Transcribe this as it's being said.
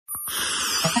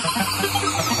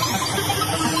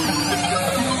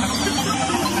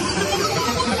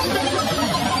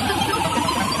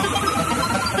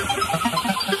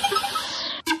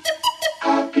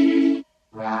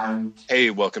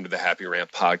welcome to the Happy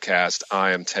Rant podcast.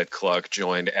 I am Ted Cluck,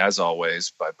 joined as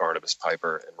always by Barnabas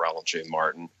Piper and Roland J.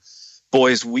 Martin.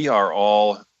 Boys, we are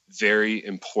all very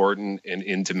important and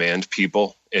in-demand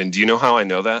people. And do you know how I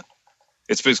know that?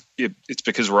 It's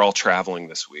because we're all traveling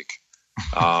this week.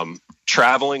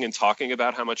 Traveling and talking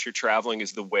about how much you're traveling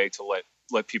is the way to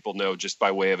let people know, just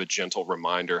by way of a gentle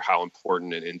reminder, how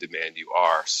important and in demand you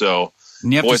are. So,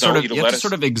 and you have boys, to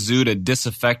sort of exude a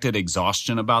disaffected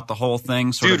exhaustion about the whole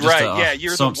thing. Dude, right?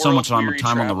 You're so much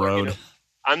time on the road. You know?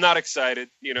 I'm not excited.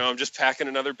 I'm just packing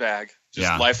another bag.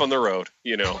 Just life on the road.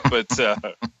 But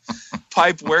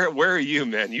Pipe, where are you,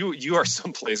 man? You are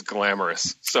someplace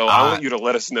glamorous. So I want you to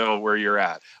let us know where you're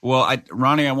at. Well,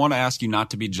 Ronnie, I want to ask you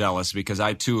not to be jealous, because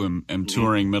I too am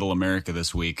touring Middle America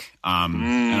this week.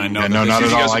 And I know not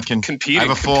at all. I can compete. I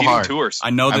have a full heart. Tours. I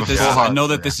know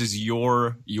that this is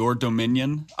your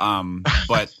dominion.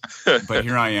 But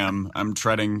here I am. I'm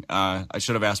treading. I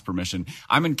should have asked permission.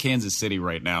 I'm in Kansas City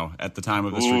right now at the time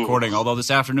of this recording. Although this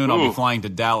afternoon I'll be flying to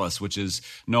Dallas, which is,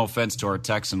 no offense to our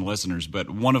Texan listeners, but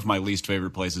one of my least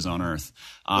favorite places on earth.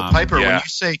 Piper, when you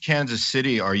say Kansas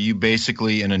City, are you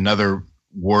basically, in another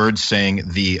word, saying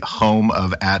the home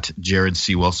of @ Jared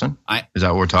C. Wilson? Is that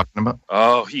what we're talking about?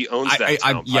 Oh, he owns that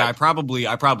town. I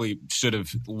probably should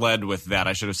have led with that.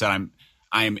 I should have said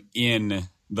I'm in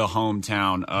the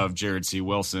hometown of Jared C.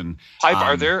 Wilson. Pipe,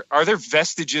 are there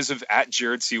vestiges of @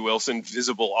 Jared C. Wilson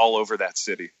visible all over that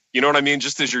city? You know what I mean?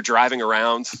 Just as you're driving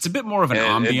around. It's a bit more of an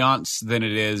ambiance than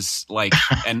it is like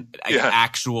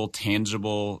actual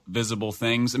tangible, visible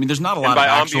things. I mean, there's not a lot of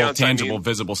actual tangible,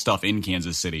 visible stuff in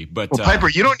Kansas City. But Piper,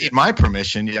 you don't need my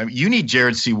permission. You need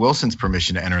Jared C. Wilson's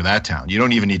permission to enter that town. You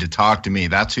don't even need to talk to me.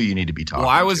 That's who you need to be talking to.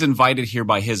 Well, I was invited here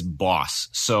by his boss,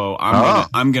 so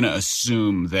I'm going to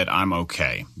assume that I'm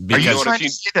okay. Are you trying to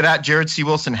say that @ Jared C.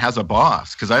 Wilson has a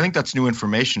boss? Because I think that's new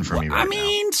information for me right now. I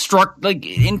mean,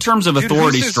 in terms of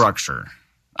authority structure.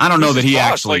 I don't know that he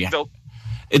actually.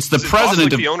 It's the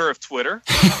president of the owner of Twitter.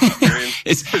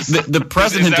 It's the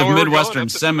president of Midwestern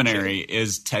Seminary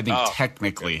is, I think,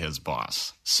 technically his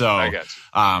boss. So,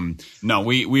 no,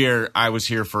 we are. I was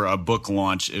here for a book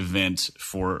launch event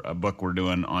for a book we're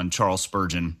doing on Charles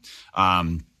Spurgeon,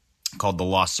 called "The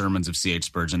Lost Sermons of C.H.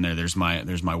 Spurgeon." There's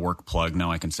my work plug.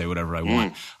 Now I can say whatever I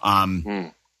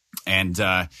want. And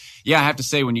I have to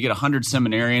say, when you get 100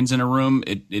 seminarians in a room,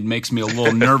 it makes me a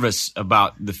little nervous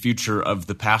about the future of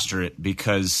the pastorate,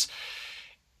 because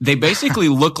they basically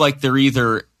look like they're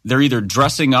either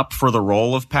dressing up for the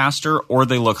role of pastor or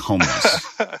they look homeless.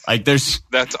 Like there's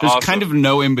awesome. Kind of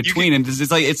no in between, and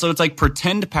it's like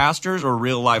pretend pastors or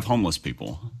real life homeless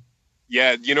people.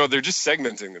 Yeah, they're just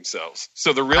segmenting themselves.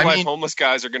 So the real life homeless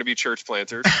guys are going to be church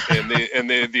planters, and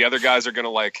the other guys are going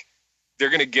to they're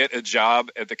going to get a job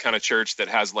at the kind of church that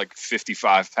has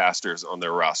 55 pastors on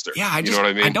their roster. Yeah, you know what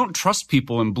I mean? I don't trust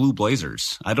people in blue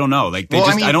blazers. I don't know. I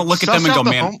don't look at them and go,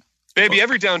 man. Baby,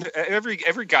 every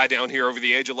guy down here over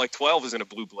the age of 12 is in a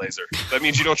blue blazer. That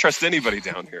means you don't trust anybody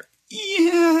down here.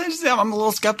 Yeah, I'm a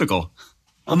little skeptical.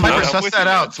 Piper, suss that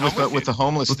out with the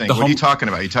homeless thing. What are you talking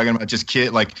about? Are you talking about just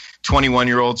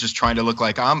 21-year-olds just trying to look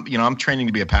like I'm training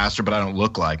to be a pastor, but I don't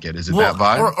look like it? Is it that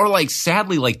vibe? Or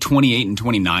sadly, 28 and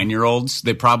 29-year-olds,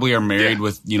 they probably are married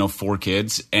with 4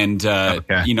 kids, and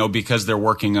because they're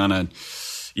working on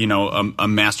a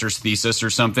master's thesis or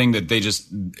something, that they just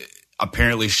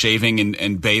apparently shaving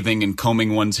and bathing and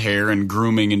combing one's hair and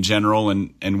grooming in general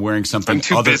and wearing something.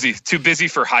 I'm too busy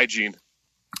for hygiene.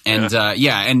 And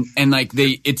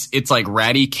it's like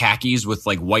ratty khakis with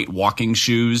white walking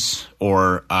shoes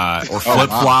or flip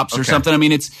flops or something. I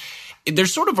mean,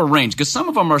 there's sort of a range, because some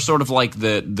of them are sort of like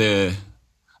the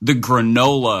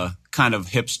granola kind of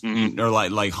hipster or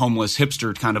like homeless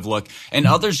hipster kind of look, and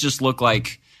others just look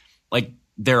like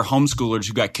they're homeschoolers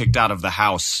who got kicked out of the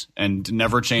house and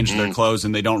never changed their clothes,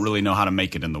 and they don't really know how to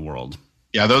make it in the world.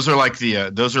 Yeah, those are like the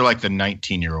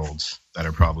 19-year-olds that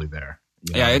are probably there.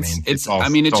 I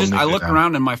look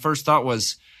around and my first thought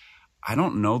was, I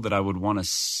don't know that I would want to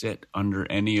sit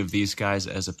under any of these guys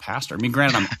as a pastor. I mean,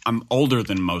 granted, I'm older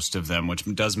than most of them, which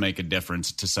does make a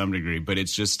difference to some degree, but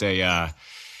it's just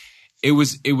it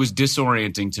was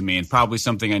disorienting to me, and probably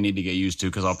something I need to get used to,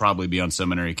 because I'll probably be on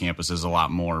seminary campuses a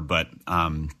lot more. But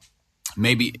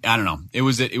maybe, I don't know. It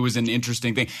was an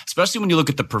interesting thing, especially when you look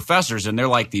at the professors and they're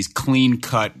like these clean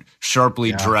cut,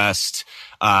 sharply dressed,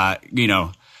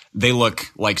 they look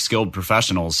like skilled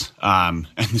professionals, and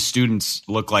the students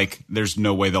look like there's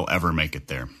no way they'll ever make it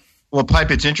there. Well,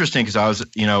 Pipe, it's interesting because I was,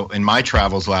 in my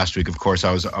travels last week, of course,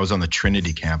 I was on the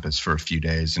Trinity campus for a few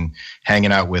days and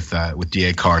hanging out with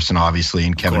D.A. Carson, obviously,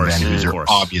 and Kevin Van Hooser,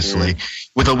 obviously,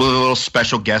 with a little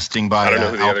special guesting by. I don't know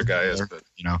who the other guy is, but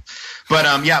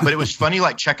but it was funny,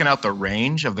 like checking out the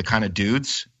range of the kind of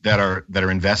dudes that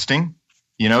are investing.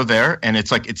 There. And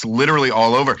it's literally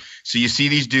all over. So you see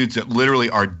these dudes that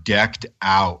literally are decked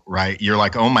out, right? You're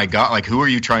like, oh my God, like who are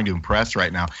you trying to impress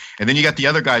right now? And then you got the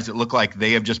other guys that look like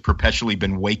they have just perpetually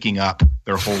been waking up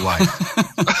their whole life.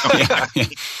 Yeah.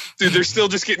 Dude, they're still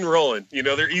just getting rolling.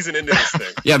 They're easing into this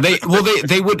thing. Yeah, they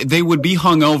would be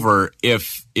hungover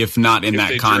if not in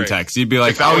that context. You'd be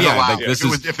like,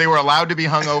 if they were allowed to be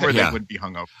hungover, they would be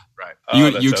hungover. Right.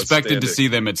 You expected to see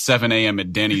them at 7 a.m.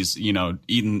 at Denny's,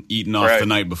 eating off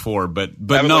the night before, but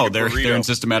no, they're in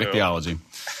systematic theology.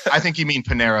 I think you mean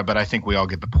Panera, but I think we all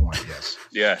get the point.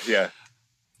 Yes. Yeah.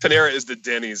 Panera is the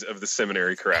Denny's of the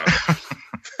seminary crowd.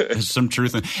 There's some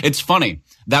truth in it. It's funny.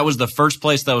 That was the first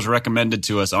place that was recommended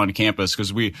to us on campus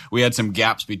because we had some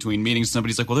gaps between meetings.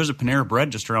 Somebody's like, well, there's a Panera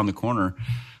Bread just around the corner.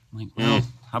 I'm like, well,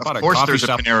 how about a coffee shop? Of course there's a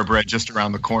Panera Bread just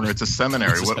around the corner. It's a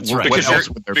seminary.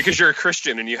 Because you're a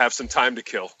Christian and you have some time to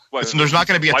kill. So there's not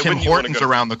going to be a Tim Hortons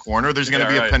around the corner. There's going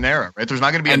to be a Panera, right? There's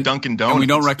not going to be a Dunkin' Donuts. And we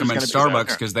don't recommend Starbucks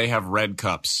because they have red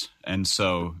cups. And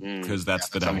so, because that's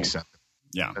the devil.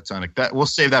 Yeah, that's on that. We'll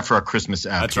save that for our Christmas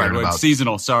ad. That's right. It's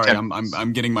seasonal. Sorry,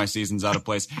 I'm getting my seasons out of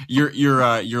place.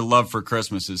 Your love for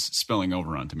Christmas is spilling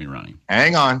over onto me, Ronnie.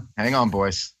 Hang on,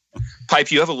 boys.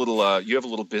 Pipe, you have a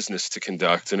little business to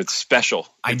conduct, and it's special.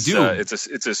 I do.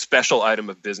 It's a special item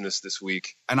of business this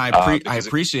week, and I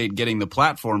appreciate getting the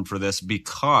platform for this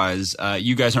because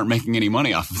you guys aren't making any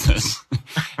money off of this.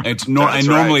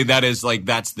 Normally that is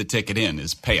that's the ticket in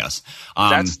is pay us.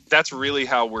 That's really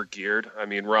how we're geared. I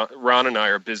mean, Ron and I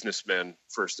are businessmen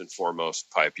first and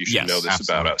foremost. Pipe, you should know this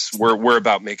about us. We're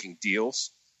about making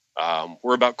deals.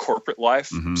 We're about corporate life.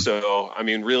 Mm-hmm. So I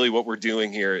mean, really, what we're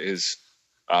doing here is.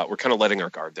 We're kind of letting our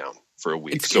guard down for a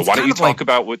week. So why don't you talk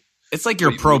about what... It's like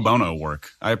your pro bono work.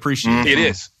 I appreciate it. It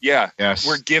is. Yeah. Yes.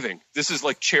 We're giving. This is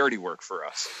like charity work for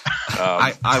us.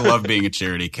 I love being a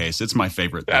charity case. It's my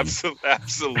favorite thing.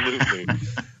 Absolutely.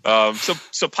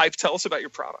 So Pipe, tell us about your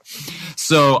product.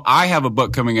 So I have a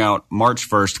book coming out March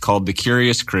 1st called The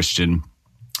Curious Christian.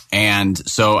 And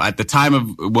so at the time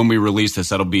of when we release this,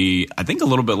 that'll be, I think, a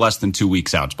little bit less than 2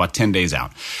 weeks out. It's about 10 days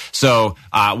out. So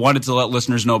I wanted to let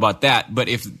listeners know about that. But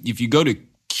if you go to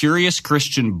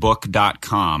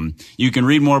CuriousChristianBook.com, you can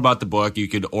read more about the book. You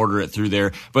could order it through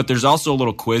there. But there's also a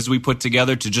little quiz we put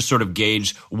together to just sort of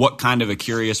gauge what kind of a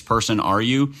curious person are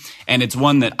you. And it's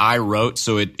one that I wrote,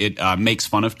 so it makes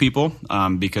fun of people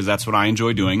because that's what I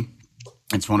enjoy doing.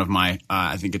 It's one of my,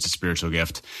 I think it's a spiritual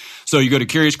gift. So you go to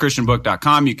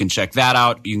CuriousChristianBook.com. You can check that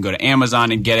out. You can go to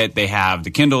Amazon and get it. They have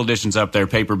the Kindle editions up there,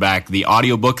 paperback, the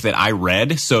audiobook that I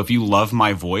read. So if you love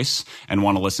my voice and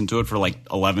want to listen to it for like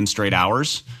 11 straight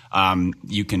hours,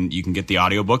 you can get the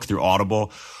audiobook through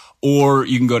Audible. Or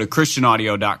you can go to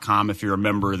ChristianAudio.com if you're a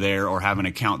member there or have an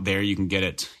account there. You can get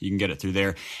it through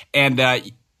there.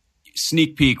 And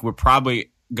sneak peek, we're probably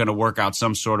going to work out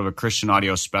some sort of a Christian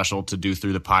audio special to do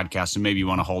through the podcast, and maybe you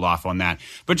want to hold off on that.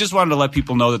 But just wanted to let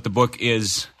people know that the book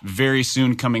is very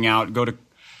soon coming out. Go to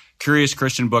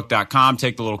CuriousChristianBook.com,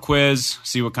 take the little quiz,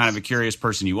 see what kind of a curious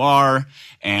person you are,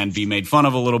 and be made fun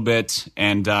of a little bit,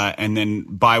 and then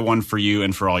buy one for you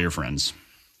and for all your friends.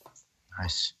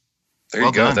 Nice. There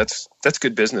you go. Done. That's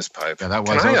good business, Pipe. Yeah, that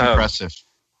was impressive.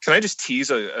 Can I just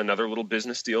tease another little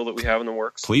business deal that we have in the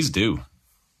works? Please do.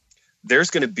 There's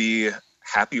going to be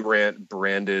Happy Rant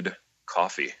branded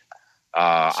coffee.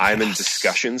 I'm in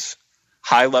discussions,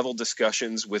 high-level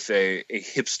discussions with a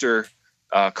hipster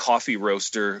coffee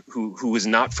roaster who is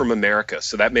not from America.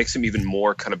 So that makes him even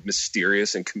more kind of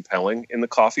mysterious and compelling in the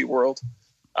coffee world.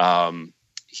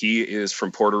 He is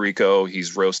from Puerto Rico.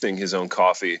 He's roasting his own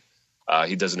coffee.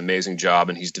 He does an amazing job,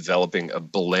 and he's developing a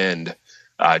blend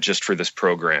just for this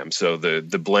program. So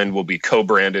the blend will be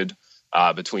co-branded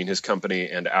between his company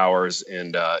and ours,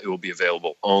 and it will be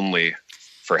available only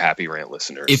for Happy Rant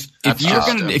listeners.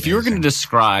 If you were going to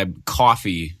describe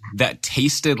coffee that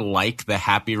tasted like the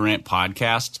Happy Rant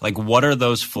podcast, like what are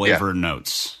those flavor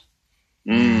notes?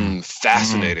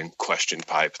 Fascinating question,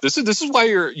 Pipe. This is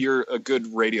why you're a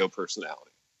good radio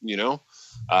personality. You know,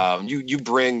 you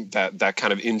bring that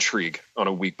kind of intrigue on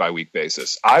a week by week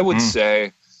basis. I would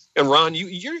say. And Ron,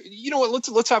 you know what?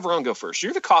 Let's have Ron go first.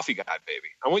 You're the coffee guy, baby.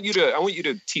 I want you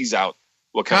to tease out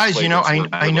what kind of flavors.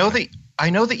 Guys, I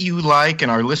know that you like, and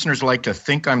our listeners like to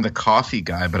think I'm the coffee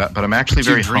guy, but I'm actually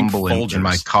very humble in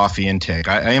my coffee intake.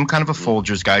 I am kind of a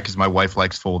Folgers guy because my wife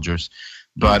likes Folgers,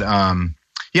 but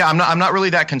Yeah, I'm not really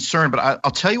that concerned, but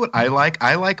I'll tell you what I like.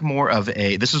 I like more of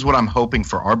this is what I'm hoping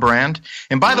for our brand.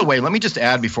 And by the way, let me just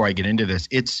add before I get into this,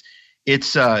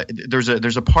 there's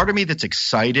a part of me that's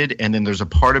excited, and then there's a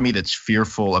part of me that's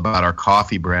fearful about our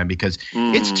coffee brand, because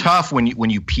it's tough when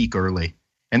you peak early.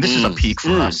 And this is a peak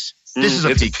for us. This is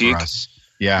a peak for us.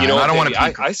 Yeah, you know, I don't want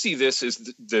to. I see this as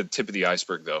the tip of the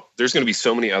iceberg, though. There's going to be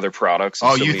so many other products.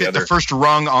 Oh, you think the first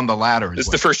rung on the ladder? It's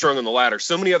the first rung on the ladder.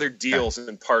 So many other deals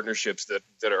and partnerships that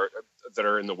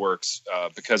are in the works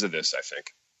because of this, I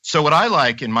think. So what I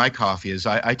like in my coffee is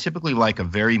I typically like a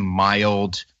very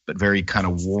mild but very kind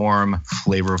of warm,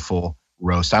 flavorful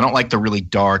roast. I don't like the really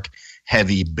dark,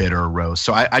 heavy, bitter roast.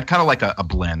 So I'd kind of like a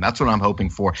blend. That's what I'm hoping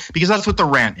for, because that's what the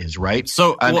rant is, right?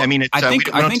 So I mean, we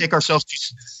don't take ourselves too.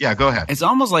 Yeah, go ahead. It's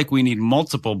almost like we need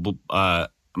multiple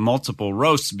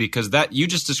roasts, because that you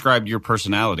just described your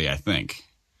personality. I think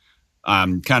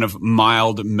kind of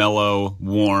mild, mellow,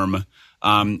 warm.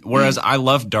 Whereas I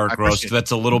love dark roast.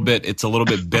 That's a little bit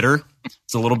bitter.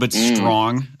 It's a little bit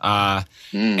strong.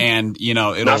 And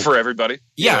it'll not for everybody.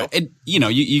 Yeah. This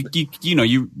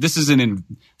is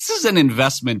an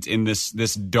investment in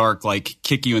this dark, like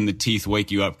kick you in the teeth,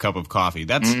 wake you up cup of coffee.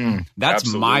 That's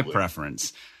my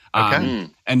preference. Okay.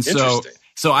 And so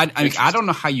I don't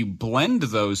know how you blend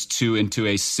those two into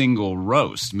a single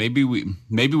roast. Maybe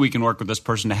we can work with this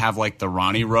person to have like the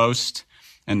Ronnie roast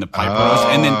and the pipe roast,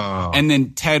 and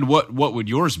then Ted, what would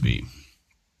yours be?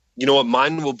 You know what,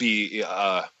 mine will be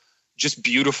just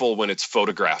beautiful when it's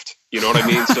photographed. You know what I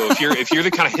mean? So if you're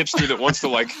the kind of hipster that wants to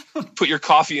like put your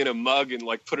coffee in a mug and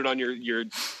like put it on your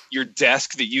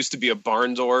desk that used to be a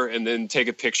barn door and then take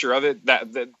a picture of it,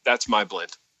 that's my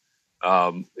blend.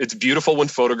 It's beautiful when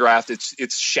photographed.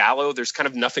 It's shallow. There's kind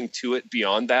of nothing to it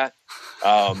beyond that.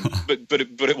 But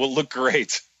it will look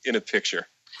great in a picture.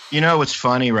 You know, what's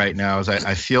funny right now is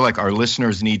I feel like our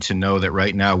listeners need to know that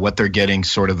right now what they're getting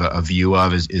sort of a view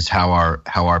of is how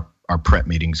our prep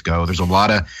meetings go. There's a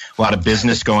lot of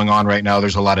business going on right now.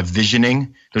 There's a lot of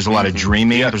visioning. There's a lot of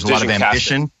dreaming. Yeah, there's a lot of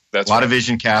ambition. That's a lot of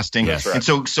vision casting. That's right. And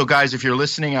so guys, if you're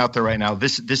listening out there right now,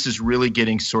 this is really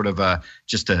getting sort of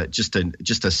just a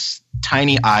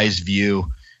tiny eyes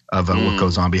view of what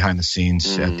goes on behind the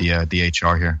scenes at the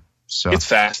HR here. So it's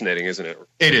fascinating, isn't it?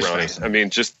 It is Ronnie? fascinating. I mean,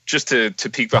 just to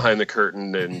peek behind the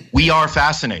curtain, and we are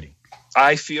fascinating.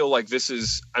 I feel like this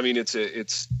is. I mean, it's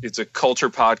a culture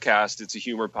podcast. It's a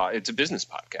humor pod. It's a business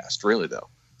podcast, really, though.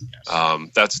 Yes.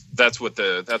 That's what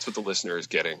the listener is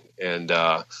getting. And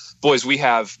boys, we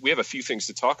have a few things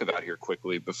to talk about here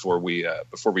quickly before we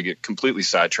get completely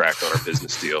sidetracked on our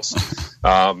business deals.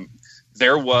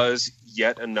 There was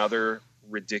yet another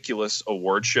ridiculous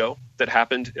award show that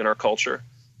happened in our culture.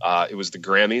 It was the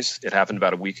Grammys. It happened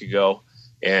about a week ago,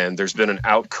 and there's been an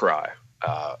outcry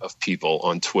of people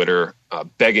on Twitter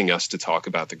begging us to talk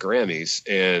about the Grammys.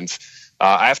 And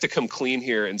I have to come clean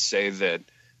here and say that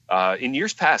in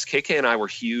years past, KK and I were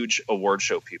huge award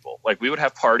show people. Like, we would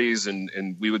have parties and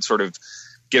we would sort of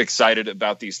get excited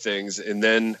about these things. And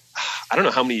then I don't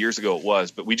know how many years ago it was,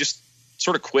 but we just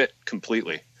sort of quit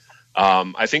completely.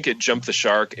 I think it jumped the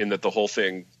shark in that the whole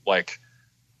thing, like,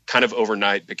 kind of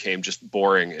overnight became just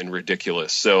boring and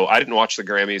ridiculous. So I didn't watch the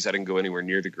Grammys. I didn't go anywhere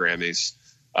near the Grammys.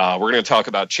 We're going to talk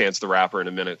about Chance the Rapper in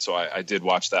a minute, so I did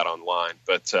watch that online.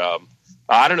 But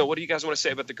I don't know. What do you guys want to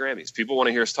say about the Grammys? People want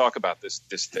to hear us talk about this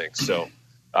thing. So,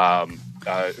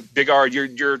 Big R, you're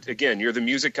the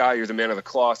music guy. You're the man of the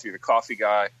cloth. You're the coffee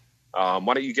guy. Why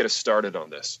don't you get us started on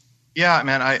this? Yeah,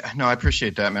 man. I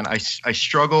appreciate that, man. I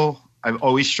struggle. I've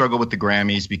always struggled with the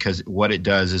Grammys because what it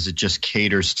does is it just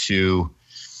caters to.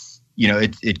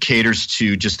 It caters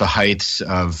to just the heights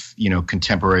of,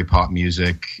 contemporary pop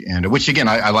music, and which again,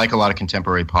 I like a lot of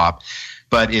contemporary pop,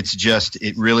 but it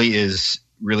really is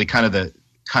really kind of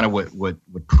what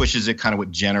pushes it, kind of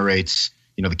what generates,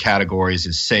 the categories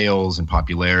is sales and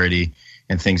popularity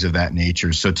and things of that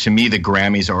nature. So to me, the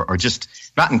Grammys are just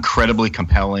not incredibly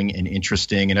compelling and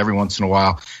interesting. And every once in a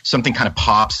while, something kind of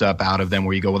pops up out of them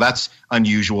where you go, well, that's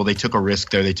unusual. They took a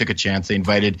risk there. They took a chance. They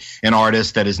invited an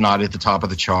artist that is not at the top of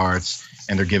the charts,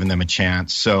 and they're giving them a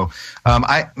chance. So,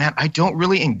 I don't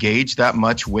really engage that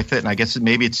much with it. And I guess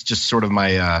maybe it's just sort of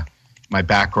my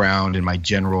background and my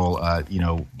general,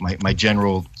 my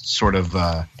general sort of,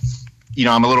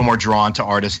 I'm a little more drawn to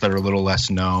artists that are a little less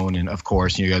known. And of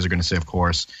course, you guys are going to say, of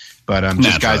course, but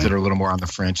just guys that are a little more on the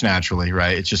fringe naturally,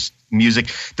 right? It's just music.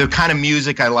 The kind of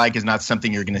music I like is not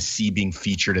something you're going to see being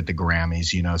featured at the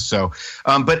Grammys, So,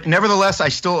 but nevertheless, I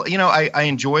still, I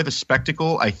enjoy the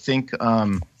spectacle. I think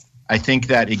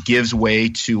that it gives way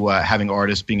to having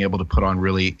artists being able to put on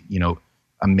really,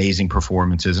 amazing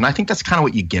performances. And I think that's kind of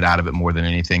what you get out of it more than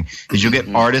anything, is you'll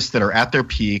get artists that are at their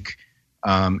peak,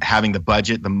 having the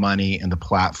budget, the money, and the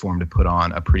platform to put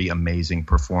on a pretty amazing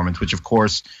performance, which of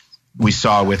course we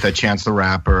saw with Chance the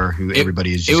Rapper, who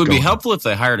everybody is just It would be helpful if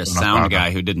they hired a sound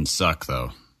guy who didn't suck,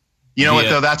 though. You know what,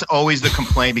 though? That's always the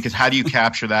complaint, because how do you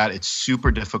capture that? It's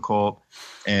super difficult.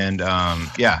 And,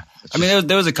 yeah. I mean,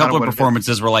 there was a couple of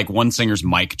performances where, like, one singer's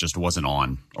mic just wasn't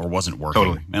on or wasn't working.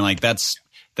 Totally. And, like,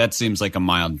 that seems like a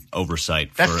mild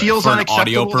oversight for an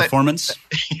audio performance.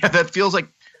 That feels like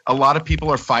a lot of people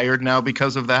are fired now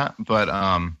because of that. But,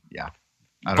 yeah.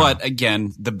 But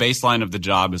again, the baseline of the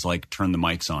job is like turn the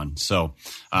mics on. So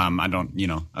I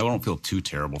don't feel too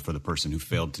terrible for the person who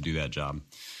failed to do that job.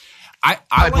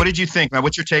 What did you think?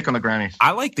 What's your take on the Grammys?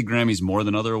 I like the Grammys more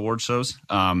than other award shows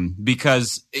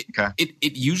because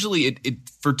it usually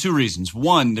for two reasons.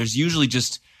 One, there's usually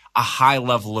just a high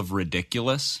level of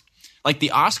ridiculous. Like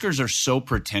the Oscars are so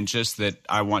pretentious that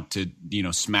I want to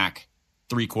smack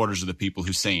 3/4 of the people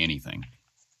who say anything.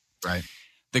 Right.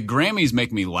 The Grammys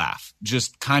make me laugh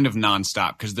just kind of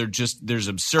nonstop because there's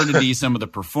absurdity. Some of the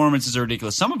performances are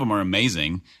ridiculous. Some of them are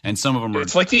amazing, and some of them are.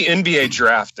 It's like the NBA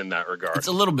draft in that regard. It's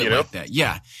a little bit like that,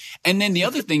 yeah. And then the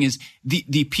other thing is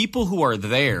the people who are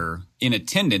there in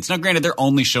attendance. Now, granted, they're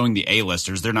only showing the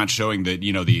A-listers. They're not showing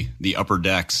the upper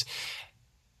decks.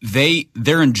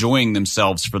 They're enjoying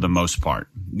themselves for the most part.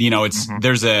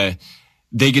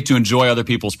 They get to enjoy other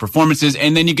people's performances,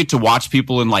 and then you get to watch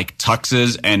people in like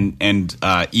tuxes and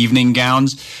evening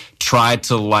gowns try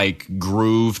to like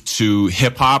groove to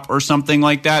hip hop or something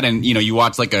like that. And you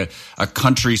watch like a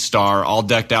country star all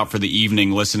decked out for the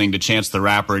evening listening to Chance the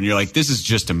Rapper, and you're like, this is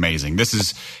just amazing.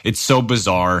 It's so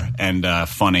bizarre and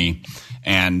funny.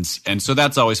 And so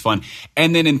that's always fun.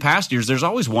 And then in past years, there's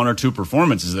always one or two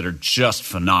performances that are just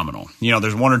phenomenal.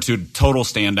 There's one or two total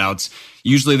standouts.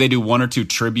 Usually they do one or two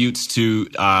tributes to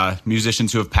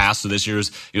musicians who have passed. So this year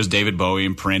it was David Bowie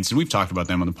and Prince, and we've talked about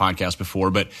them on the podcast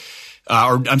before. But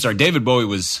David Bowie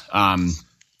was I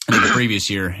think the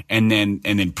previous year, and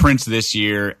then Prince this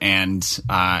year, and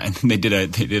they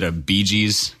did a Bee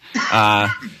Gees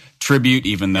tribute,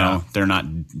 even though they're not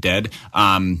dead.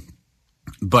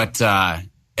 But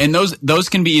those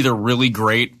can be either really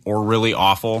great or really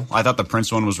awful. I thought the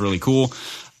Prince one was really cool.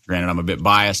 Granted, I'm a bit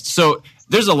biased. So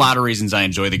there's a lot of reasons I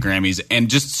enjoy the Grammys, and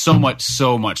just so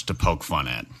much to poke fun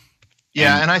at.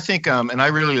 Yeah, and I think, and I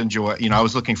really enjoy. I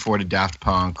was looking forward to Daft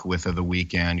Punk with The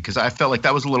Weeknd because I felt like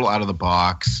that was a little out of the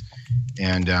box,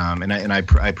 and I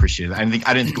appreciate it. I didn't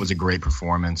think it was a great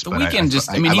performance. The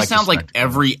Weeknd he sounds like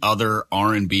every other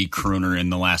R&B crooner in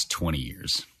the last 20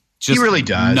 years. Just he really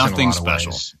does. Nothing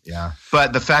special. Yeah.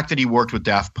 But the fact that he worked with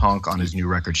Daft Punk on his new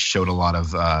record showed a lot of,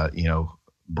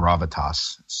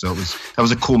 bravitas. So that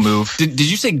was a cool move. Did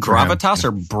you say gravitas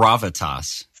or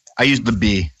bravitas? I used the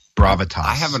B, bravitas.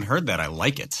 I haven't heard that. I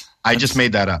like it. I just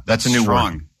made that up. That's a new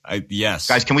word. Yes.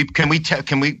 Guys, can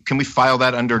we file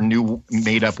that under new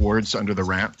made up words under the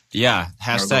rant? Yeah.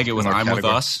 Hashtag it with I'm category. With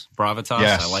us. Bravitas.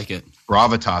 Yes. I like it.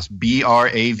 Bravitas.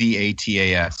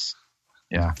 BRAVATAS.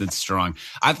 Yeah, that's strong.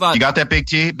 I thought you got that, Big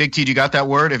T. Big T, you got that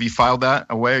word? Have you filed that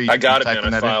away? I got it,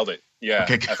 man. I filed it. Yeah,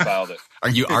 okay. I filed it.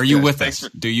 Are you with us?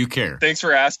 Do you care? Thanks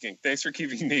for asking. Thanks for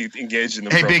keeping me engaged in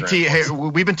the program. Big T. Hey,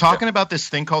 we've been talking about this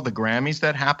thing called the Grammys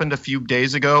that happened a few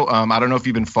days ago. I don't know if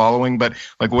you've been following, but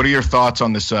like, what are your thoughts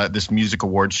on this music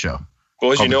awards show?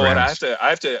 Well, as you know what, I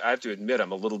have to admit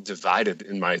I'm a little divided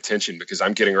in my attention because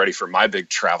I'm getting ready for my big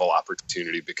travel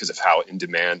opportunity because of how in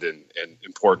demand and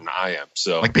important I am.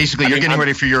 So, like, basically, you're getting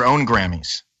ready for your own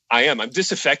Grammys. I am. I'm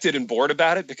disaffected and bored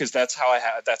about it because that's how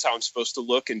I'm supposed to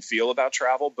look and feel about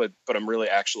travel. But I'm really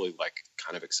actually like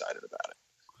kind of excited about it.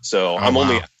 So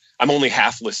I'm only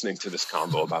half listening to this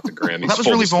combo about the Grammys. Well, that was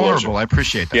really vulnerable. I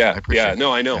appreciate that. Yeah.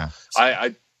 No, I know. Yeah.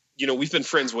 I we've been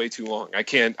friends way too long. I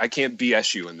can't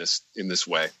BS you in this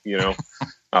way.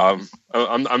 I'm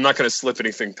not going to slip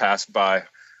anything past by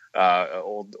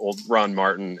old Ron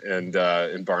Martin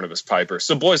and Barnabas Piper.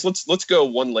 So, boys, let's go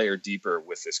one layer deeper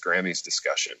with this Grammys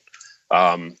discussion.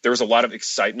 There was a lot of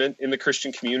excitement in the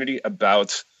Christian community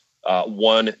about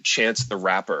one Chance the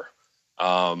Rapper.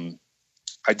 I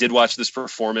did watch this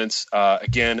performance.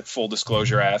 Again, full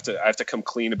disclosure, I have to come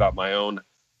clean about my own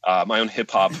hip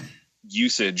hop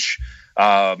usage.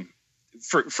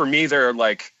 For me, there are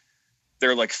like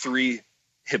three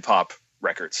hip hop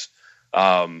records.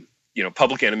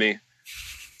 Public Enemy,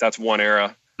 that's one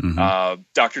era. Mm-hmm.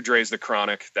 Dr. Dre's The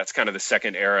Chronic, that's kind of the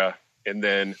second era, and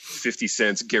then 50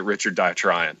 Cent's Get Rich or Die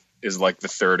Trying. is like the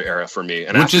third era for me.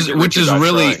 And which is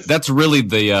really that's really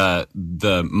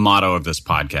the motto of this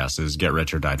podcast is get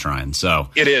rich or die trying. So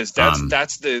it is.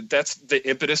 That's the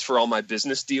impetus for all my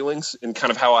business dealings and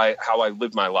kind of how I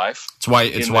live my life.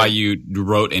 It's why you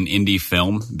wrote an indie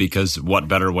film, because what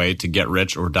better way to get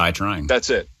rich or die trying? That's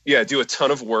it. Yeah, do a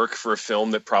ton of work for a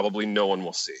film that probably no one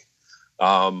will see.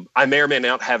 I may or may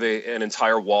not have an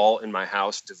entire wall in my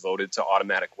house devoted to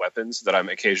automatic weapons that I'm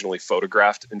occasionally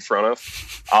photographed in front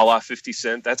of, a la 50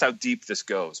 Cent. That's how deep this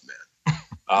goes,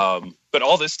 man. But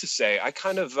all this to say, I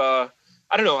kind of, I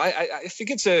don't know. I think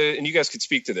it's and you guys could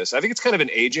speak to this. I think it's kind of an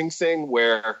aging thing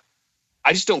where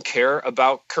I just don't care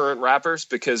about current rappers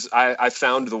because I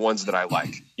found the ones that I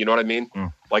like. You know what I mean?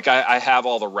 Like I have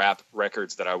all the rap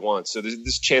records that I want. So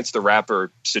this Chance the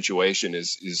Rapper situation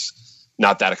is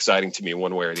not that exciting to me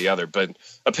one way or the other. But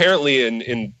apparently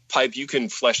in Pipe, you can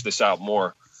flesh this out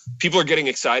more. People are getting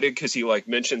excited because he like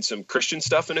mentioned some Christian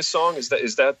stuff in his song. Is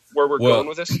that where we're going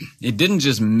with this? It didn't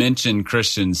just mention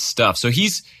Christian stuff. So he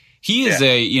is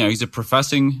he's a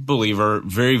professing believer,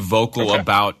 very vocal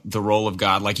about the role of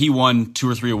God. Like he won 2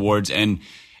 or 3 awards and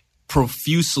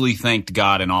profusely thanked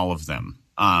God in all of them.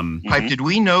 Pipe, did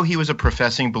we know he was a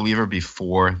professing believer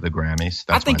before the Grammys?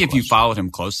 I think if you followed him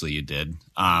closely, you did.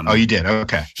 You did?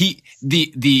 Okay.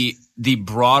 The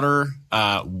broader,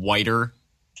 whiter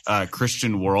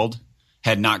Christian world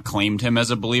had not claimed him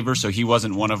as a believer, so he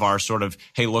wasn't one of our sort of,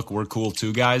 hey, look, we're cool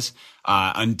too guys,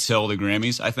 until the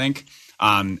Grammys, I think.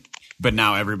 But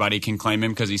now everybody can claim him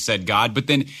because he said God. But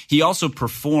then he also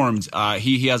performed.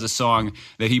 He has a song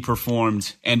that he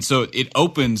performed, and so it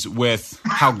opens with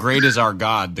 "How Great Is Our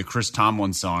God," the Chris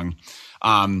Tomlin song,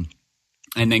 and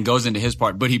then goes into his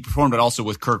part. But he performed it also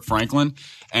with Kirk Franklin,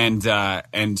 and so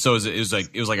it was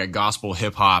like a gospel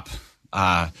hip hop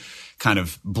kind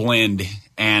of blend,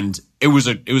 and it was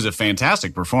a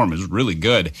fantastic performance. It was really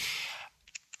good.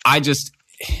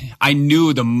 I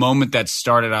knew the moment that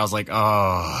started, I was like,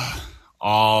 oh,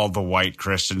 all the white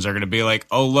Christians are going to be like,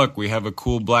 oh, look, we have a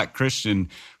cool black Christian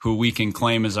who we can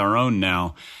claim as our own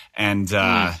now. And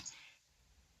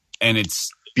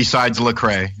it's besides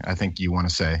Lecrae, I think you want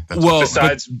to say.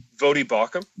 Besides Vody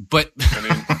Balkum. But I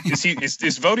mean,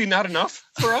 is Vody not enough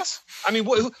for us? I mean,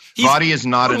 Vody is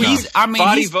not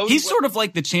enough. He's sort of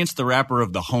like the Chance the Rapper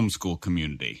of the homeschool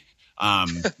community.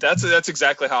 That's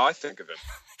exactly how I think of him.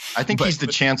 I think he's the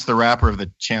Chance the Rapper of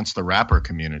the Chance the Rapper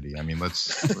community. I mean,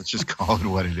 let's just call it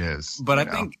what it is. But I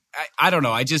think I don't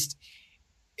know.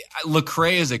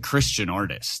 Lecrae is a Christian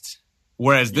artist,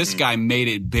 whereas this guy made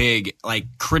it big,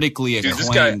 like critically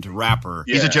acclaimed rapper.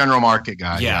 He's a general market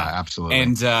guy. Yeah, absolutely.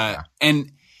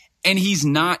 And he's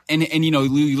not. And you know,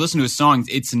 you listen to his songs.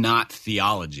 It's not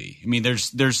theology. I mean,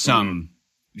 there's some.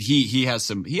 He has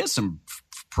some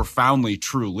profoundly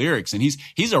true lyrics, and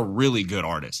he's a really good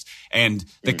artist, and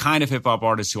the kind of hip hop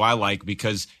artist who I like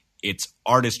because it's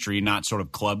artistry, not sort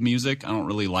of club music. I don't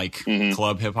really like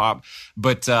club hip hop,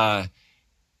 but I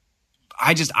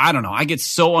don't know. I get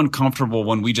so uncomfortable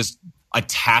when we just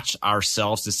attach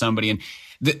ourselves to somebody, and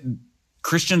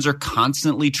Christians are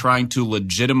constantly trying to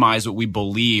legitimize what we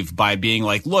believe by being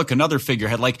like, look, another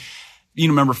figurehead, like. You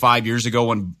remember 5 years ago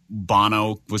when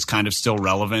Bono was kind of still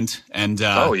relevant, and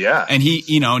and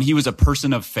he was a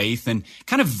person of faith and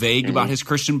kind of vague about his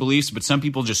Christian beliefs, but some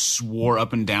people just swore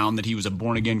up and down that he was a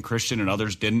born again Christian and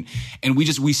others didn't, and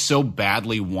we so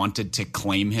badly wanted to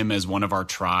claim him as one of our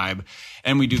tribe,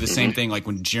 and we do the same thing like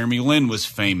when Jeremy Lin was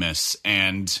famous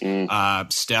and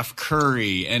Steph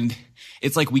Curry, and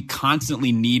it's like we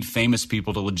constantly need famous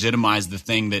people to legitimize the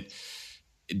thing that.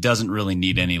 It doesn't really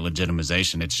need any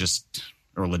legitimization. It's just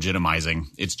or legitimizing.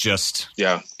 It's just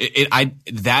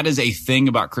that is a thing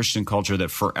about Christian culture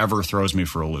that forever throws me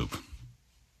for a loop.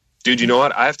 Dude, you know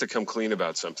what? I have to come clean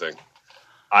about something.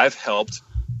 I've helped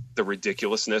the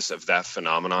ridiculousness of that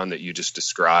phenomenon that you just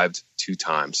described 2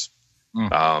 times.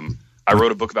 I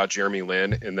wrote a book about Jeremy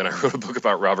Lin, and then I wrote a book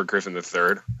about Robert Griffin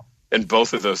III, and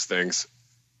both of those things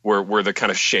were the kind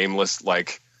of shameless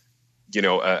like. You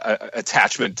know,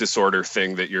 attachment disorder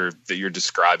thing that you're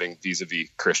describing vis-a-vis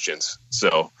Christians.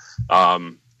 So,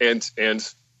 and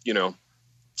you know,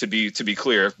 to be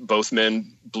clear, both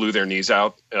men blew their knees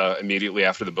out immediately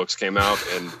after the books came out,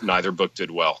 and neither book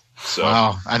did well. So,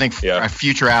 wow, I think our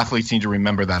future athletes need to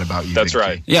remember that about you. That's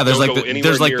right. Yeah, there's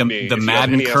the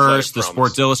Madden curse, the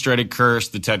Sports Illustrated curse,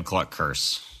 the Ted Cluck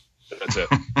curse. That's it.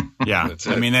 Yeah. That's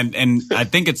it. I mean, and I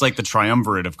think it's like the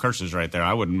triumvirate of curses right there.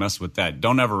 I wouldn't mess with that.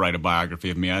 Don't ever write a biography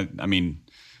of me. I mean,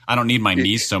 I don't need my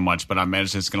knees so much, but I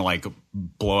imagine it's going to like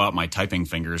blow out my typing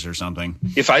fingers or something.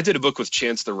 If I did a book with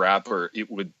Chance the Rapper, it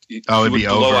would blow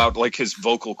over. out like his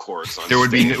vocal cords. On there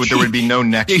would be no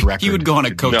next record. He would go on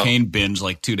a cocaine binge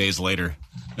like 2 days later.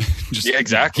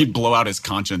 Exactly. He'd blow out his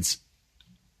conscience.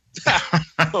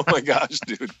 Oh my gosh,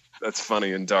 dude, that's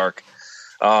funny and dark.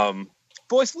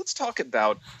 Boys, let's talk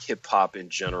about hip hop in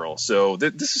general. So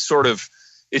this is sort of.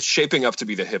 It's shaping up to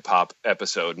be the hip hop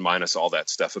episode, minus all that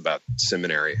stuff about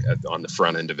seminary on the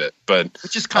front end of it. But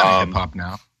which is kind of hip hop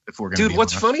now. If we're going, dude,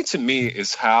 what's funny to me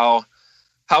is how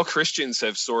Christians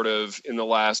have sort of in the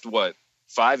last 10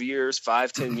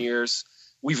 years,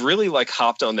 we've really like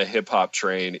hopped on the hip hop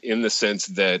train in the sense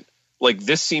that like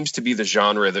this seems to be the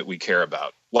genre that we care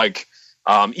about. Like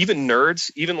even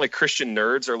nerds, even like Christian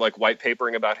nerds, are like white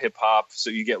papering about hip hop. So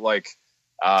you get like.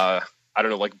 I don't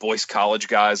know, like Boyce College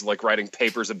guys like writing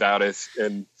papers about it,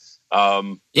 and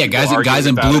guys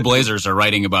in blue blazers are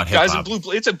writing about hip hop. Guys in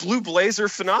blue, it's a blue blazer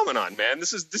phenomenon, man.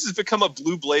 This has become a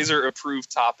blue blazer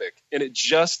approved topic, and it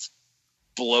just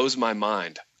blows my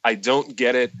mind. I don't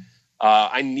get it.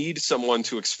 I need someone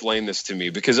to explain this to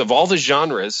me because of all the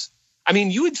genres. I mean,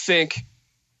 you would think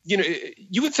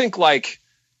like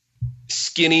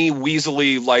skinny,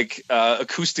 weaselly, like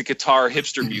acoustic guitar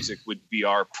hipster music would be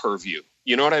our purview.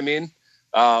 You know what I mean?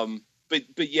 But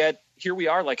yet here we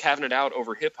are like having it out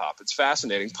over hip hop. It's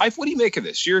fascinating. Pipe, what do you make of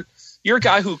this? You're a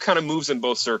guy who kind of moves in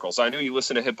both circles. I know you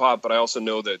listen to hip hop, but I also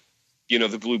know that, you know,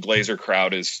 the blue blazer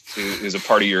crowd is a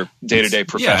part of your day-to-day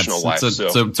professional life.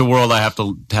 It's a world I have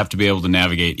to be able to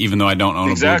navigate, even though I don't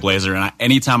own a blue blazer. And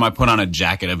anytime I put on a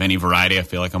jacket of any variety, I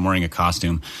feel like I'm wearing a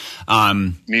costume.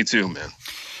 Me too, man.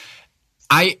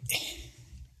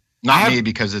 Not me,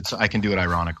 because I can do it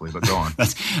ironically, but go on.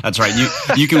 That's right.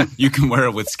 You can wear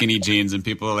it with skinny jeans, and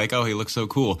people are like, "Oh, he looks so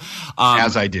cool."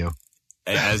 As I do,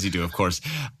 as you do, of course.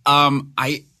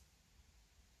 This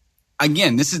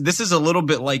is a little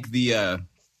bit like the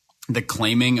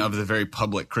claiming of the very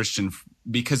public Christian,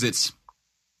 because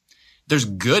there's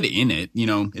good in it. You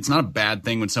know, it's not a bad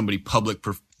thing when somebody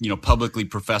publicly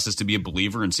professes to be a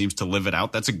believer and seems to live it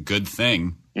out. That's a good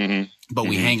thing. Mm-hmm. But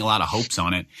we hang a lot of hopes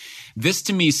on it. This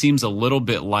to me seems a little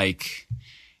bit like,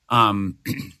 well,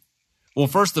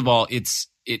 first of all, it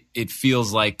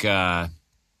feels like a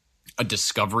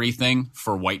discovery thing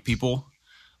for white people.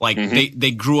 Like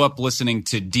they grew up listening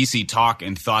to DC Talk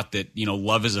and thought that, you know,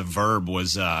 love is a verb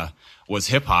was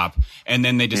hip hop, and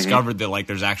then they discovered that like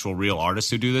there's actual real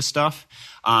artists who do this stuff.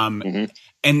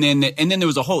 And then there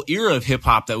was a whole era of hip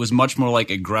hop that was much more like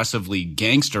aggressively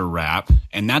gangster rap,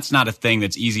 and that's not a thing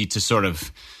that's easy to sort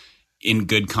of in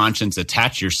good conscience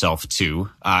attach yourself to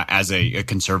as a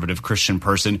conservative Christian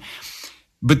person.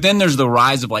 But then there's the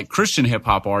rise of like Christian hip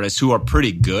hop artists who are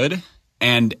pretty good,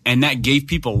 and that gave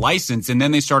people license, and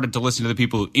then they started to listen to the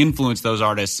people who influenced those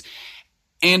artists.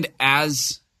 And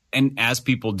as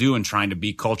people do in trying to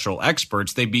be cultural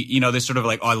experts, they sort of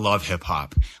like, oh, I love hip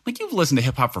hop. Like, you've listened to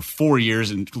hip hop for 4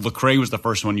 years, and Lecrae was the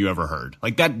first one you ever heard.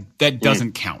 Like that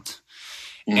doesn't count.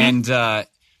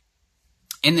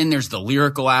 And then there's the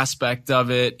lyrical aspect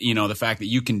of it. You know, the fact that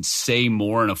you can say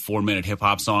more in a 4-minute hip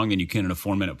hop song than you can in a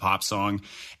 4-minute pop song.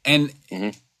 And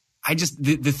I just,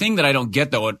 the thing that I don't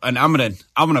get though, and I'm going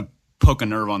to poke a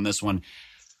nerve on this one.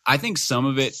 I think some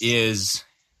of it is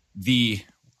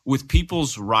with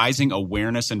people's rising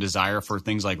awareness and desire for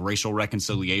things like racial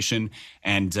reconciliation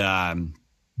and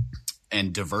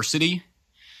diversity,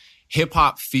 hip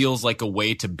hop feels like a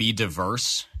way to be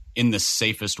diverse in the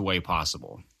safest way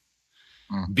possible.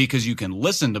 Because you can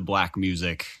listen to black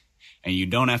music and you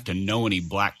don't have to know any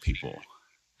black people.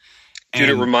 Dude,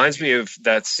 it reminds me of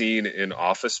that scene in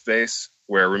Office Space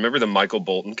where, remember the Michael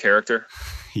Bolton character?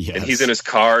 Yes. And he's in his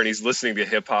car and he's listening to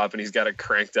hip hop and he's got it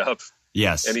cranked up.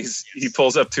 Yes. And he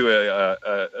pulls up to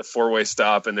a 4-way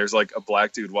stop, and there's like a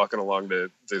black dude walking along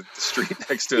the street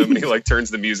next to him, and he like turns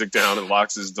the music down and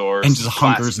locks his doors. And just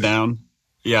hunkers down.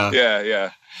 Yeah.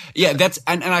 Yeah, that's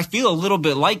and I feel a little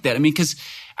bit like that. I mean, because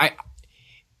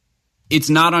it's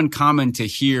not uncommon to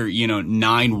hear, you know,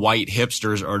 9 white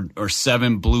hipsters or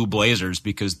 7 blue blazers,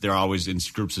 because they're always in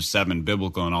groups of 7,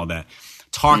 biblical and all that,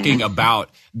 talking about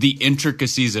the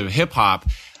intricacies of hip hop,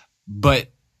 but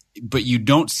you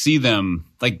don't see them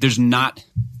like that's not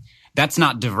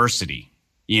diversity,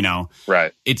 you know?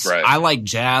 Right. I like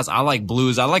jazz. I like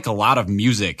blues. I like a lot of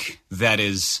music that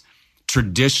is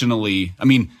traditionally, I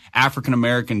mean, African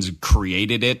Americans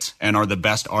created it and are the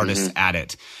best artists at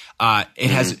it.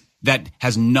 That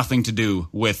has nothing to do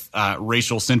with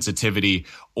racial sensitivity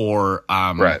or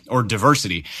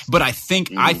diversity. But I think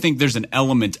there's an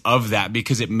element of that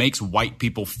because it makes white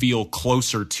people feel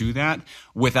closer to that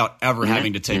without ever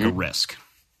having to take a risk.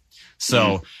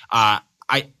 So I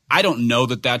don't know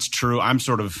that that's true. I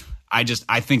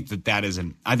think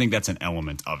that's an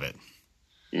element of it.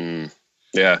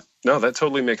 Yeah, no, that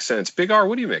totally makes sense. Big R,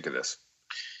 what do you make of this?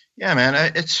 Yeah,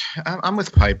 man, I'm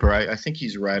with Piper. I think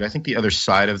he's right. I think the other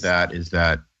side of that is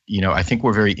that, I think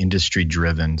we're very industry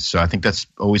driven. So I think that's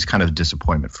always kind of a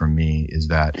disappointment for me is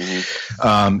that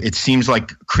it seems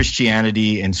like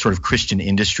Christianity and sort of Christian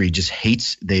industry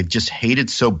they've just hated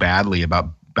so badly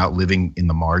about living in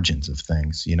the margins of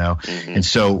things, And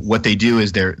so what they do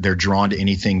is they're drawn to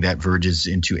anything that verges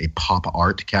into a pop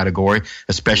art category,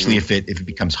 especially if it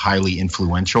becomes highly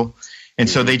influential. And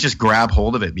so they just grab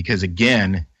hold of it because,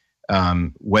 again,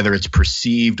 whether it's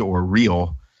perceived or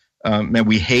real, man,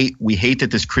 we hate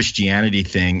that this Christianity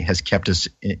thing has kept us,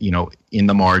 in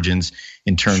the margins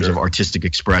in terms of artistic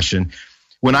expression.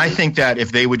 When I think that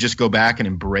if they would just go back and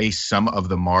embrace some of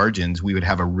the margins, we would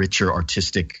have a richer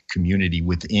artistic community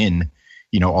within,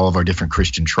 all of our different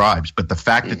Christian tribes. But the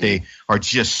fact that they are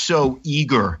just so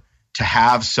eager to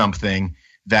have something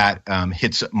that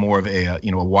hits more of a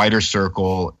wider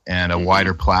circle and a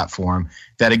wider platform,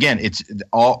 that again, it's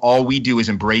all we do is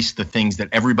embrace the things that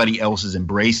everybody else is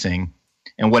embracing.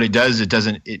 And what it does, it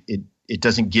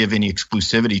doesn't give any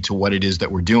exclusivity to what it is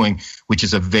that we're doing, which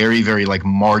is a very, very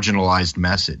marginalized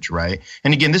message, right?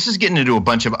 And again, this is getting into a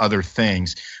bunch of other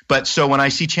things. But so when I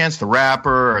see Chance the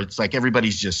Rapper, it's like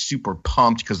everybody's just super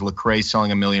pumped because Lecrae's selling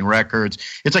 1 million records.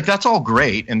 It's like that's all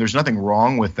great, and there's nothing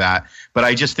wrong with that. But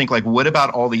I just think what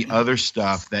about all the other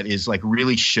stuff that is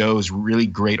really shows really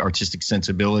great artistic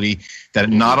sensibility that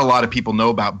not a lot of people know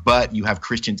about, but you have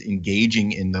Christians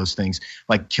engaging in those things.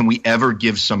 Can we ever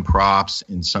give some props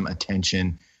and some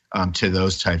attention to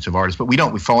those types of artists? But we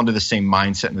don't. We fall into the same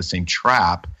mindset and the same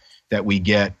trap that we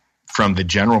get from the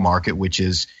general market, which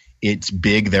is it's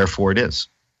big, therefore it is.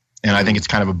 And I think it's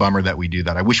kind of a bummer that we do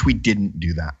that. I wish we didn't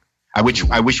do that. I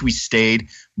wish we stayed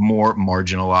more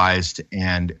marginalized,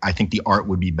 and I think the art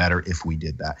would be better if we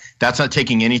did that. That's not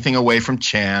taking anything away from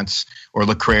Chance or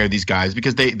Lecrae or these guys,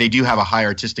 because they do have a high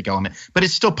artistic element, but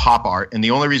it's still pop art, and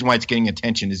the only reason why it's getting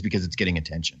attention is because it's getting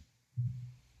attention.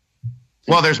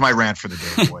 Well, there's my rant for the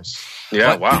day, boys.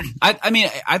 Yeah, wow.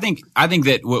 I think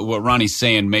that what Ronnie's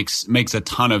saying makes a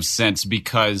ton of sense,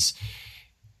 because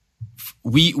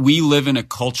we live in a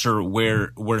culture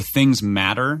where things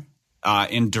matter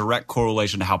in direct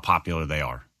correlation to how popular they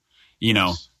are.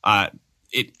 You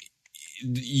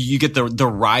get the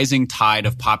rising tide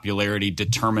of popularity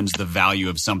determines the value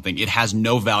of something. It has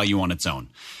no value on its own.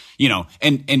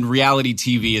 And reality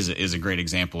TV is a great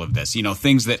example of this.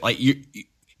 Things that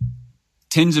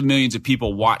tens of millions of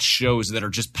people watch shows that are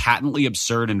just patently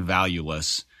absurd and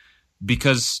valueless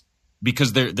because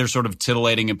they're sort of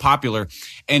titillating and popular.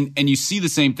 And you see the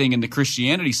same thing in the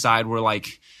Christianity side, where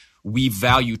we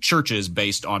value churches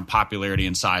based on popularity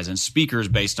and size and speakers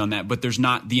based on that, but there's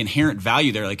not the inherent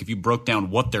value there. If you broke down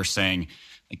what they're saying,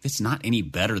 that's not any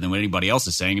better than what anybody else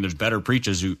is saying. And there's better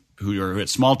preachers who are at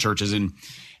small churches. And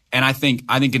I think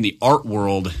in the art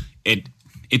world,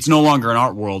 it's no longer an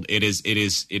art world. It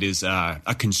is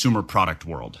a consumer product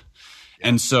world.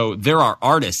 And so there are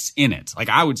artists in it.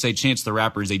 I would say Chance the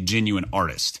Rapper is a genuine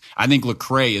artist. I think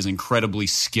Lecrae is incredibly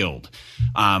skilled.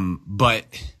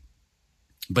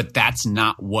 But that's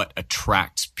not what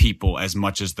attracts people as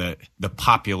much as the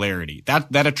popularity.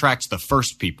 That attracts the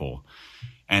first people,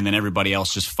 and then everybody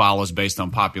else just follows based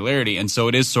on popularity. And so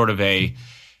it is sort of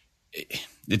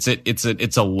it's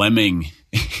a lemming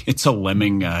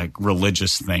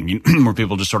religious thing where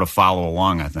people just sort of follow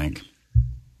along, I think.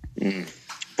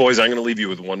 Boys, I'm going to leave you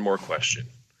with one more question.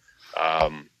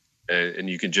 And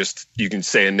you can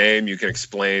say a name, you can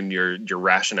explain your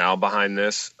rationale behind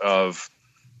this of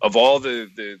all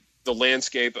the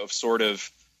landscape of sort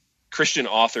of Christian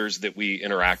authors that we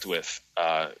interact with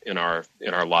in our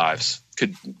lives,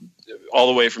 could all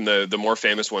the way from the more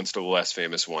famous ones to the less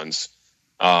famous ones.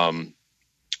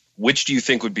 Which do you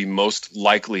think would be most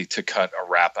likely to cut a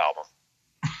rap album?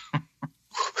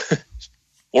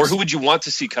 Or who would you want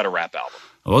to see cut a rap album?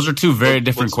 Well, those are two very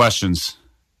different questions.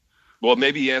 Well,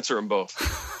 maybe you answer them both.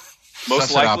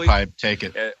 Most likely, Pipe, take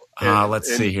it.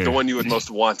 Let's see here. The one you would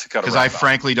most want to cut a rap album. Because I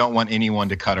frankly don't want anyone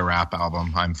to cut a rap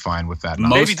album. I'm fine with that.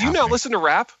 Maybe do you not listen to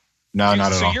rap? No,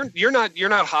 not at all. So you're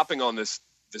not hopping on this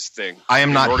thing. I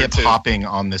am not hip hopping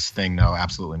on this thing. No,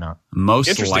 absolutely not. Most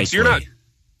likely. So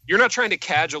you're not trying to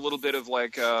cadge a little bit of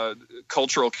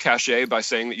cultural cachet by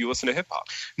saying that you listen to hip hop.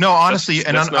 No, honestly,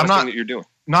 that's not a thing that you're doing.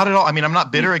 Not at all. I mean, I'm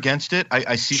not bitter against it.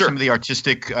 I see some of the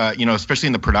artistic, especially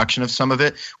in the production of some of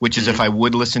it, which is if I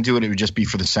would listen to it, it would just be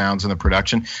for the sounds and the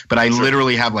production. But I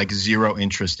literally have like zero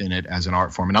interest in it as an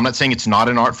art form. And I'm not saying it's not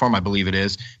an art form. I believe it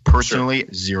is. Personally,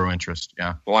 zero interest.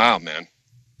 Yeah. Wow, man.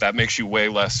 That makes you way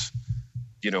less,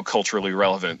 culturally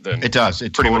relevant than it does.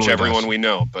 It pretty totally much everyone does. we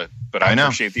know. But I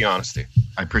appreciate the honesty.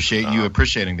 I appreciate you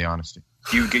appreciating the honesty.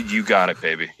 You got it,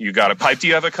 baby. You got it. Pipe, do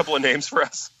you have a couple of names for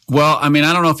us? Well, I mean,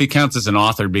 I don't know if he counts as an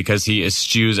author because he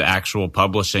eschews actual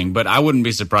publishing, but I wouldn't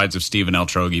be surprised if Stephen L.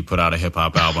 Troggy put out a hip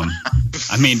hop album.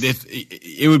 I mean,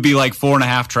 it would be like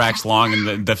 4.5 tracks long,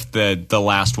 and the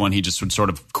last one he just would sort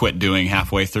of quit doing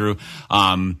halfway through.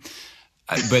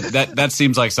 But that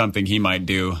seems like something he might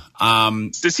do.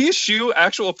 Does he eschew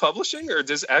actual publishing, or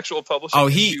does actual publishing? Oh,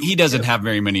 he doesn't have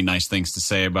very many nice things to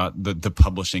say about the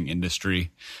publishing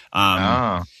industry.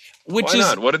 Why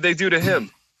not? What did they do to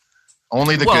him?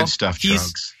 Only the good stuff,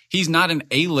 drugs. He's not an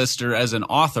A-lister as an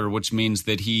author, which means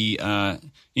that he,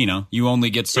 you only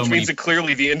get so many. Which means that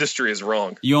clearly the industry is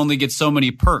wrong. You only get so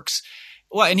many perks.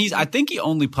 Well, and I think he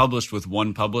only published with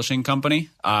one publishing company.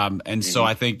 So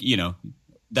I think,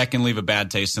 that can leave a bad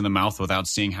taste in the mouth without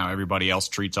seeing how everybody else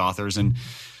treats authors. And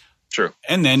true.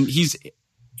 And then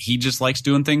he just likes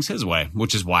doing things his way,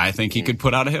 which is why I think he could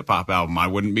put out a hip hop album. I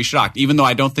wouldn't be shocked, even though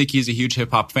I don't think he's a huge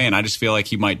hip hop fan. I just feel like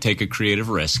he might take a creative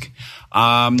risk.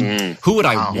 Who would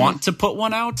I want to put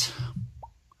one out?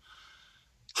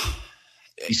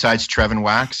 Besides Trevin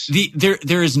Wax?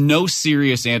 There is no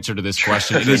serious answer to this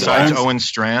question. It is Besides Owen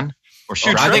Strand? Or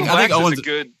shoot, I think Owen's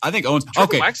good. I think Owen's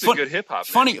okay. Wax is a good hip hop.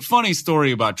 Funny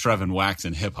story about Trevin Wax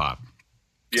and hip hop.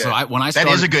 Yeah. So when I started,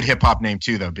 that is a good hip hop name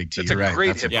too, though. Big T. It's a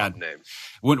great hip hop name.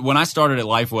 When I started at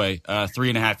Lifeway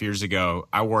 3.5 years ago,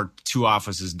 I worked 3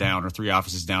 offices down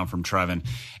from Trevin,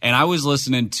 and I was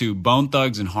listening to Bone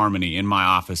Thugs and Harmony in my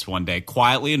office one day,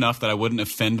 quietly enough that I wouldn't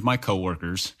offend my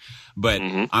coworkers. But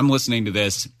I'm listening to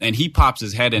this, and he pops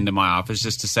his head into my office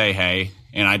just to say hey,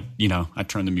 and I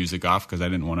turned the music off because I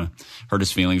didn't want to hurt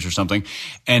his feelings or something,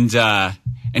 and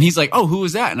he's like, "Oh, who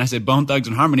was that?" And I said, "Bone Thugs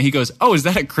and Harmony." He goes, "Oh, is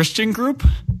that a Christian group?"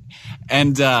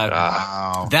 And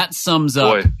that sums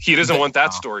up. Boy, he doesn't want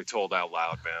that story told out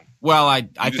loud, man. Well,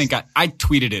 I think I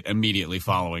tweeted it immediately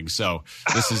following. So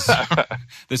this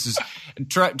is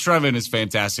Trevin is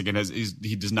fantastic, and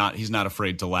he's not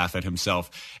afraid to laugh at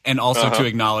himself, and also to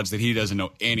acknowledge that he doesn't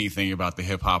know anything about the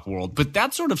hip hop world. But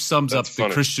that sort of sums up the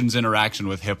Christians' interaction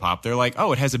with hip hop. They're like,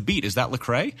 "Oh, it has a beat. Is that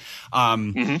Lecrae?"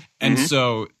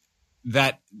 So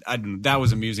that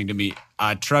was amusing to me.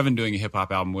 Trevin doing a hip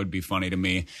hop album would be funny to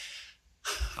me.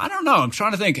 I don't know. I'm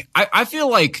trying to think. I feel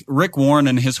like Rick Warren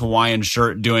and his Hawaiian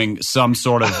shirt doing some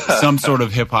sort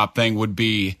of hip hop thing would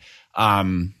be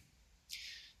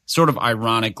sort of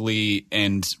ironically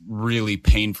and really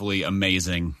painfully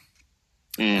amazing.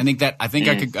 I think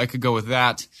I could go with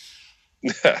that.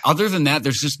 Other than that,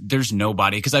 there's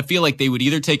nobody, because I feel like they would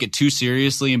either take it too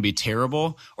seriously and be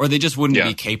terrible, or they just wouldn't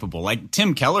be capable. Like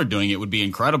Tim Keller doing it would be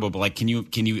incredible, but like, can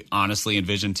you honestly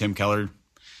envision Tim Keller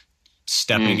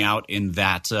stepping out in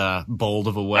that bold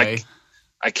of a way?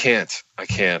 I can't.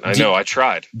 I know. I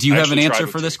tried. Do you have an answer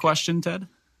for this question, Ted?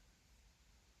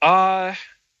 The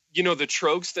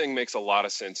Trogs thing makes a lot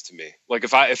of sense to me. Like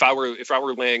if I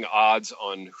were laying odds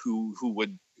on who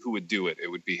would do it, it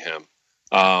would be him.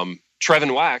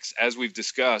 Trevin Wax, as we've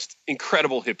discussed,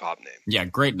 incredible hip hop name. Yeah,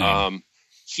 great name.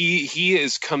 He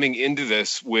is coming into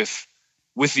this with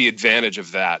the advantage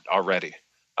of that already.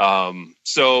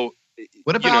 So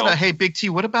what about hey Big T?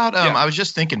 What about I was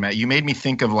just thinking, Matt. You made me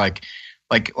think of like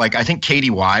I think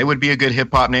KDY would be a good hip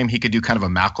hop name. He could do kind of a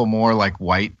Macklemore like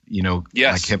white,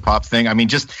 like hip hop thing. I mean,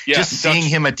 just seeing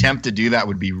him attempt to do that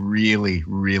would be really,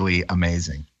 really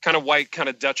amazing. Kind of white, kind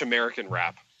of Dutch American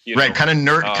rap. Right, kind of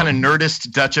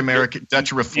nerdist Dutch American,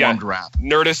 Dutch reformed rap.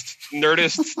 Nerdist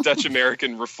Dutch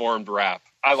American reformed rap.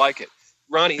 I like it,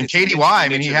 Ronnie. And KDY, I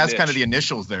mean, he has kind of the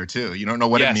initials there too. You don't know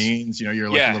what it means. You're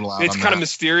like a little out. It's kind of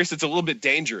mysterious. It's a little bit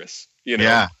dangerous.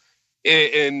 Yeah.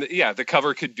 And the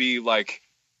cover could be like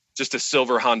just a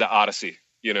silver Honda Odyssey.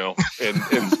 And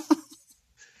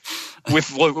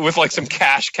with like some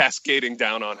cash cascading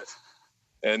down on it.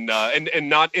 And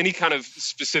not any kind of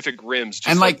specific rims,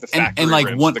 just like the factory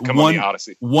rims that come on the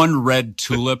Odyssey. One red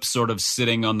tulip sort of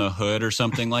sitting on the hood or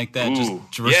something like that,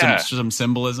 just for some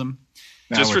symbolism.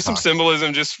 Just for some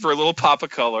symbolism, just for a little pop of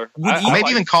color.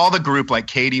 Maybe even call the group like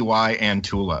KDY and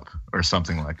Tulip or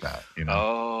something like that.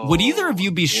 Would either of you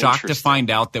be shocked to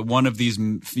find out that one of these,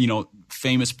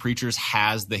 famous preachers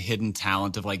has the hidden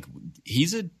talent of like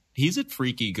he's a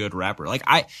freaky good rapper. Like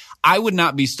I would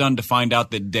not be stunned to find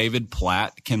out that David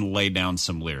Platt can lay down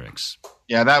some lyrics.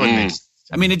 Yeah, that would make sense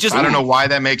I mean, I don't know why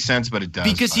that makes sense, but it does.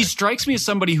 Because he strikes me as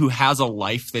somebody who has a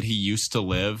life that he used to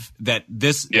live, that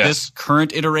this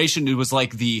current iteration, it was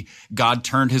like the God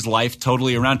turned his life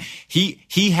totally around. He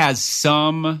has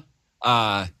something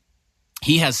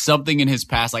in his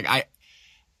past. Like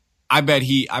I bet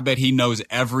he knows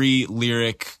every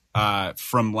lyric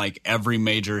from like every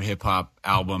major hip hop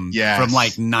album from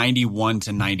like 91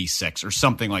 to 96 or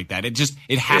something like that. It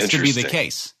has to be the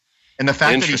case. And the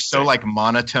fact that he's so like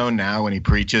monotone now when he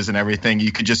preaches and everything,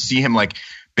 you could just see him like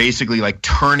basically like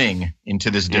turning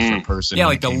into this different person. Yeah,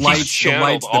 like the lights,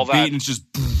 the beat, and it's just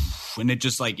and it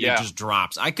just like it just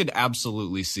drops. I could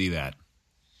absolutely see that.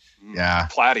 Yeah,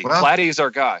 Platty is our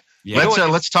guy. Yeah.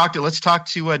 Let's talk to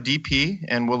DP,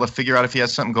 and we'll figure out if he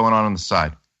has something going on the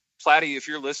side. Platty, if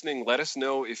you're listening, let us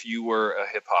know if you were a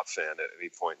hip hop fan at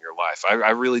any point in your life. I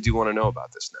really do want to know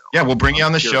about this now. Yeah, we'll bring you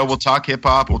on the show. We'll talk hip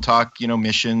hop. We'll talk,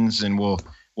 missions, and we'll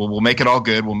make it all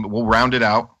good. We'll round it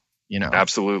out.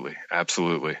 Absolutely.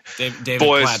 David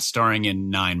Platt starring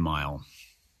in 9 Mile.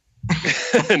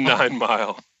 9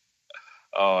 Mile.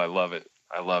 Oh, I love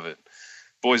it.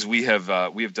 Boys, we have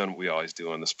done what we always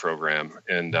do on this program,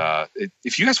 and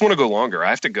if you guys want to go longer, I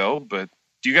have to go, but.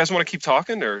 Do you guys want to keep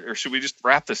talking, or should we just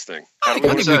wrap this thing? I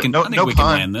think we can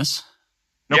land this.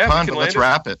 No pun, but let's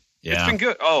wrap it. Yeah. It's been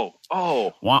good. Oh,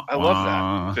 I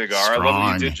love that, Big R. Strong. I love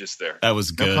what you did just there. That was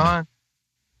good. No pun.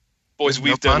 Boys,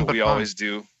 we've done what we always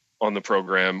do on the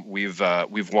program. We've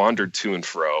wandered to and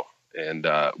fro, and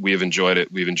we have enjoyed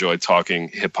it. We've enjoyed talking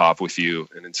hip-hop with you.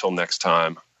 And until next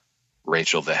time,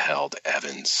 Rachel the Held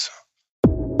Evans.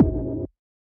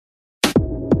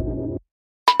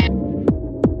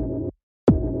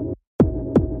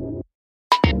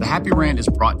 The Happy Rant is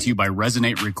brought to you by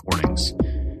Resonate Recordings.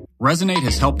 Resonate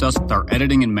has helped us with our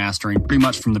editing and mastering pretty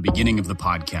much from the beginning of the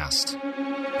podcast.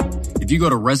 If you go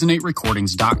to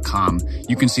resonaterecordings.com,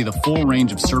 you can see the full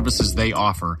range of services they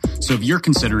offer. So if you're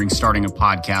considering starting a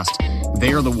podcast,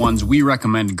 they are the ones we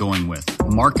recommend going with.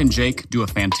 Mark and Jake do a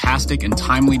fantastic and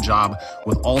timely job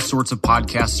with all sorts of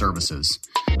podcast services.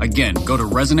 Again, go to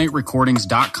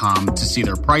resonaterecordings.com to see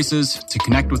their prices, to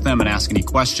connect with them and ask any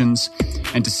questions,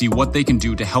 and to see what they can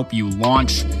do to help you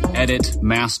launch, edit,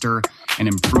 master, and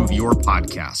improve your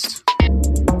podcast.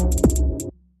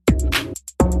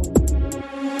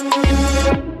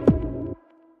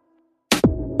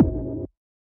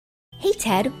 Hey,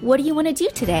 Ted, what do you want to do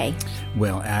today?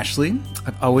 Well, Ashley,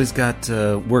 I've always got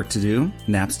work to do,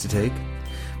 naps to take,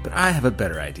 but I have a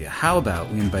better idea. How about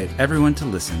we invite everyone to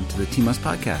listen to the Team Us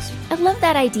podcast? I love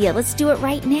that idea. Let's do it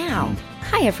right now.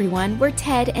 Hi, everyone. We're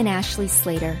Ted and Ashley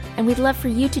Slater, and we'd love for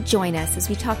you to join us as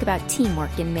we talk about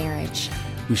teamwork in marriage.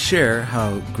 We share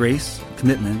how grace,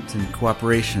 commitment, and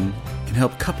cooperation can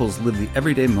help couples live the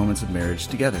everyday moments of marriage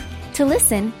together. To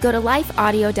listen, go to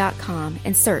lifeaudio.com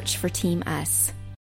and search for Team Us.